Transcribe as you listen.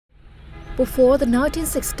Before the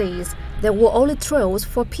 1960s, there were only trails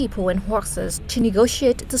for people and horses to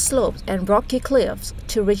negotiate the slopes and rocky cliffs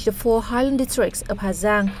to reach the four highland districts of Hà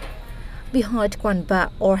Giang. Behind Quan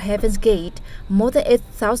Ba or Heaven's Gate, more than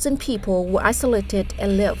 8,000 people were isolated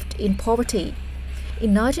and lived in poverty.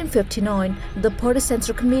 In 1959, the Party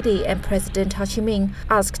Central Committee and President Ho Chi Minh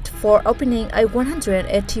asked for opening a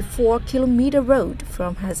 184-kilometer road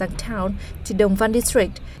from Hà Giang town to Dong Văn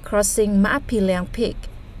district, crossing Ma Pi Liang Peak.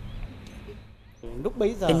 In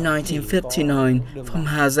 1959, from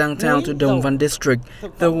Hà Giang town to Dong Văn district,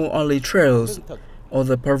 there were only trails. All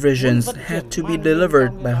the provisions had to be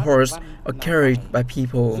delivered by horse or carried by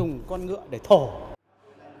people.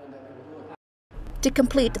 To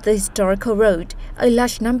complete the historical road, a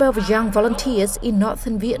large number of young volunteers in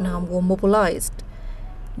northern Vietnam were mobilized.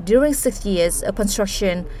 During 6 years of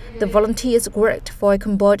construction, the volunteers worked for a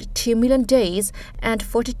combined 2 million days and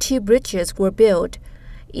 42 bridges were built.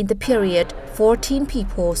 In the period, 14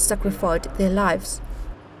 people sacrificed their lives.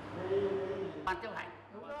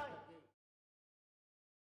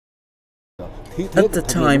 At the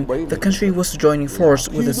time, the country was joining force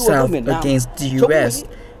with the South against the US,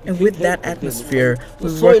 and with that atmosphere, we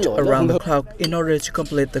worked around the clock in order to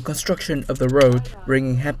complete the construction of the road,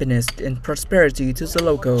 bringing happiness and prosperity to the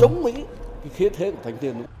local.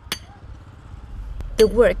 The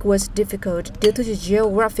work was difficult due to the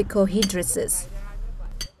geographical hindrances.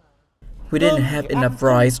 We didn't have enough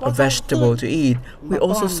rice or vegetable to eat. We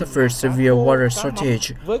also suffered severe water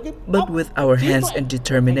shortage. But with our hands and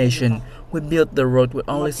determination, we built the road with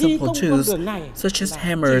only simple tools, such as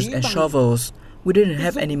hammers and shovels. We didn't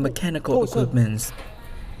have any mechanical equipment.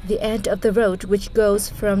 The end of the road, which goes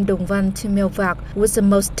from Dong Văn to Mèo Vạc, was the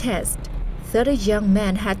most test. 30 young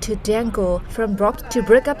men had to dangle from rocks to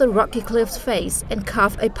break up the rocky cliff's face and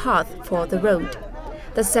carve a path for the road.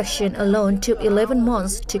 The section alone took 11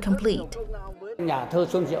 months to complete. In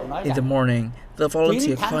the morning, the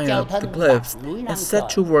volunteers climbed up the cliffs and set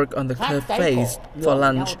to work on the cliff face. For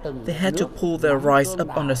lunch, they had to pull their rice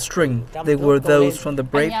up on a string. They were those from the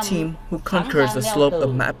brave team who conquered the slope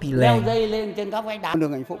of Ma Pi Liang.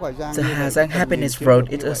 The Hà Giang Happiness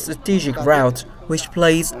Road is a strategic route which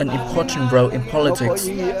plays an important role in politics,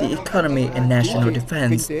 the economy, and national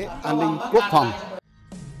defense.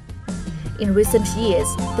 In recent years,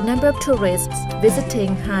 the number of tourists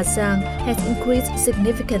visiting Hà Giang has increased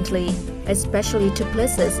significantly, especially to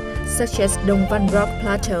places such as Dong Văn Rock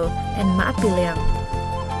Plateau and Ma Pi Liang.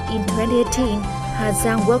 In 2018, Hà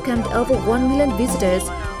Giang welcomed over 1 million visitors,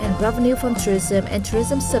 and revenue from tourism and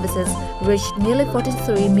tourism services reached nearly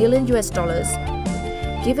 $43 million.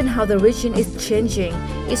 Given how the region is changing,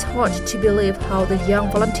 it's hard to believe how the young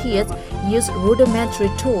volunteers used rudimentary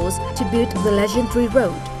tools to build the legendary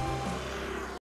road.